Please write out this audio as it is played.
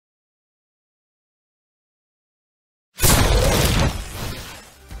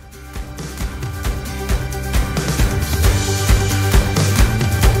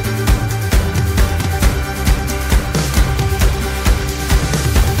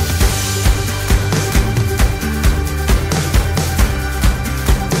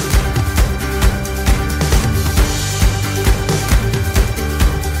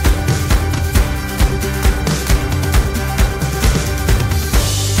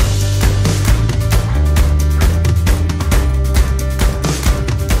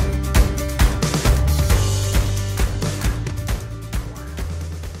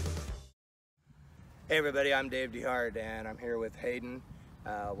everybody, I'm Dave Hart, and I'm here with Haidyn,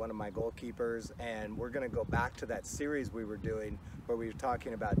 one of my goalkeepers, and we're going to go back to that series we were doing where we were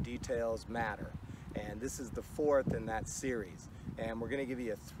talking about details matter. And this is the fourth in that series, and we're going to give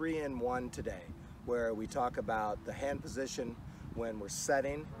you a 3-in-1 today where we talk about the hand position when we're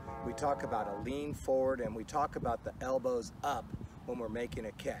setting, we talk about a lean forward, and we talk about the elbows up when we're making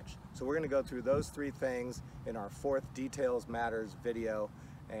a catch. So we're going to go through those three things in our fourth Details Matters video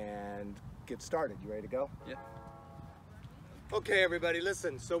and get started. You ready to go? Yeah. Okay, everybody,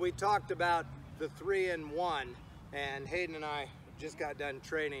 listen. So we talked about the 3-in-1, and Haidyn and I just got done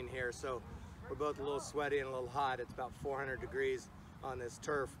training here, so we're both a little sweaty and a little hot. It's about 400 degrees on this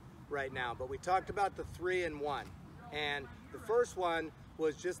turf right now. But we talked about the 3-in-1, and the first one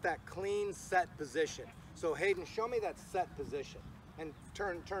was just that clean set position. So Haidyn, show me that set position, and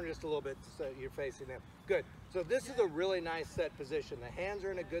turn just a little bit so you're facing them. Good. So this is a really nice set position. The hands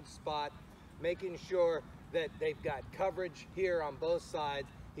are in a good spot, making sure that they've got coverage here on both sides.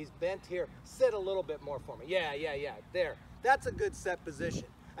 He's bent here. Sit a little bit more for me. Yeah. There. That's a good set position.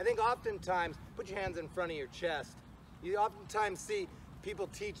 I think oftentimes, put your hands in front of your chest. You oftentimes see people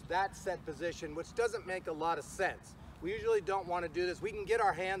teach that set position, which doesn't make a lot of sense. We usually don't want to do this. We can get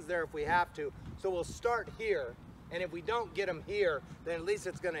our hands there if we have to. So we'll start here, and if we don't get them here, then at least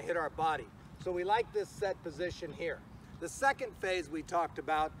it's going to hit our body. So we like this set position here. The second phase we talked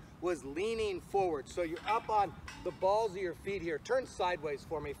about was leaning forward. So you're up on the balls of your feet here. Turn sideways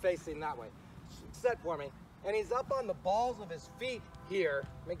for me, facing that way. Set for me. And he's up on the balls of his feet here.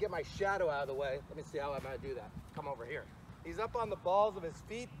 Let me get my shadow out of the way. Let me see how I'm going to do that. Come over here. He's up on the balls of his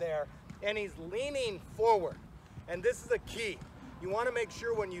feet there, and he's leaning forward. And this is a key. You want to make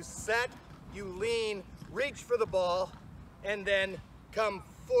sure when you set, you lean, reach for the ball, and then come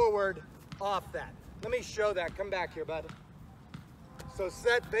forward off that. Let me show that. Come back here, bud. So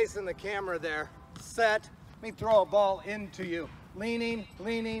set facing the camera there. Set. Let me throw a ball into you. Leaning,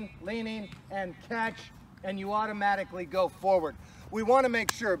 and catch, and you automatically go forward. We want to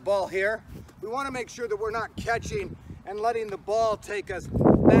make sure, ball here, we want to make sure that we're not catching and letting the ball take us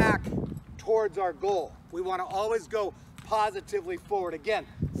back towards our goal. We want to always go positively forward. Again,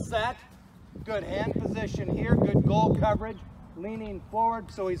 set, good hand position here, good goal coverage, leaning forward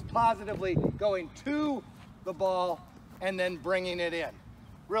so he's positively going to the ball and then bringing it in.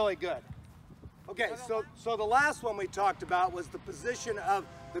 Really good. Okay, so the last one we talked about was the position of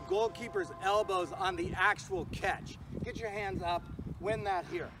the goalkeeper's elbows on the actual catch. Get your hands up, win that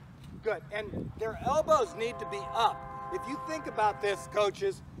here. Good, and their elbows need to be up. If you think about this,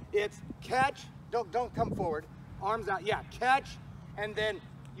 coaches, it's catch, don't come forward, arms out, yeah, catch, and then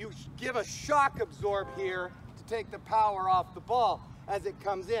you give a shock absorb here to take the power off the ball as it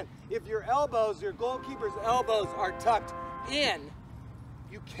comes in. If your elbows, your goalkeeper's elbows are tucked in,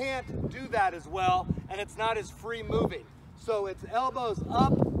 you can't do that as well, and it's not as free moving. So it's elbows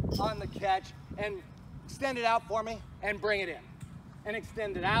up on the catch, and extend it out for me, and bring it in. And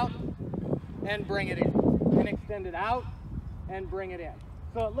extend it out, and bring it in. And extend it out, and bring it in.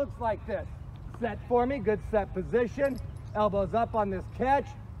 So it looks like this. Set for me, good set position, elbows up on this catch,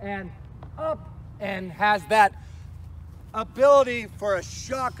 and up, and has that ability for a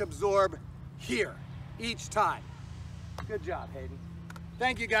shock absorb here each time. Good job, Haidyn.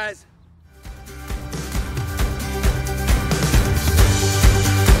 Thank you, guys.